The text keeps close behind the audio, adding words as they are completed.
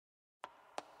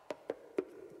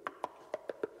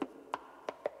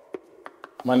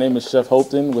My name is Chef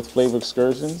Holton with Flavor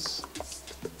Excursions.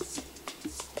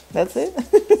 That's it?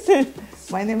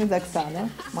 My name is Oksana.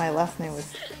 My last name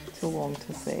is too long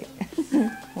to say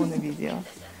on the video.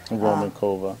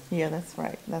 Romankova. Yeah, that's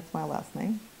right. That's my last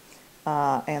name.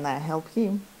 And I help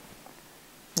him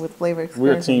with Flavor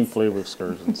Excursions. We're Team Flavor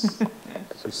Excursions.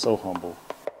 She's so humble.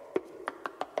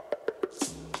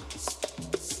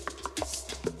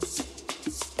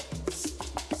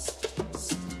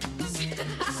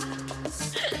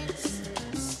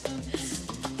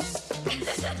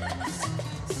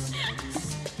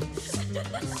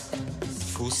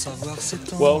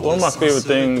 Well, one of my favorite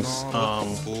things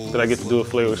that I get to do with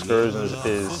Flavor Excursions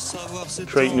is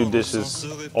create new dishes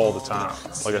all the time.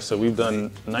 Like I said, we've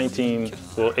done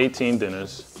 18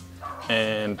 dinners,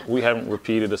 and we haven't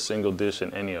repeated a single dish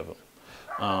in any of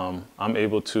them. I'm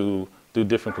able to do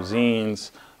different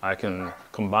cuisines. I can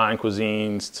combine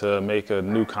cuisines to make a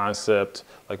new concept.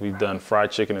 Like we've done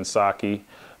fried chicken and sake,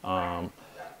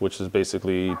 which is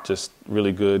basically just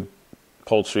really good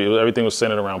poultry. Everything was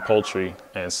centered around poultry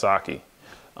and sake.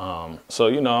 So,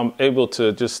 you know, I'm able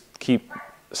to just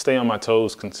stay on my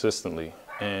toes consistently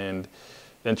and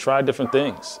try different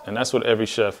things. And that's what every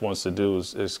chef wants to do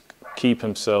is keep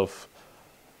himself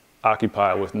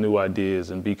occupied with new ideas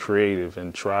and be creative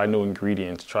and try new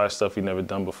ingredients, try stuff you've never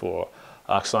done before.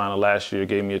 Oksana last year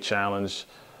gave me a challenge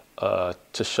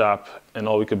to shop, and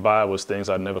all we could buy was things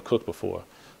I'd never cooked before.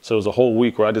 So it was a whole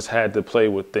week where I just had to play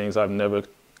with things I've never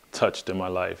touched in my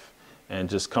life and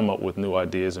just come up with new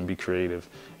ideas and be creative.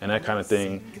 And that kind of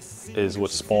thing is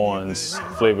what spawns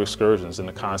Flavor Excursions and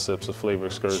the concepts of Flavor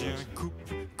Excursions.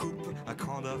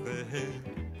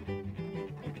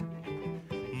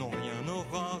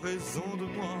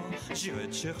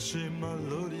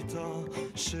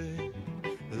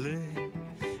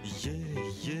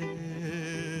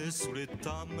 Sous les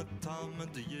tam-tams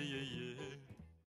de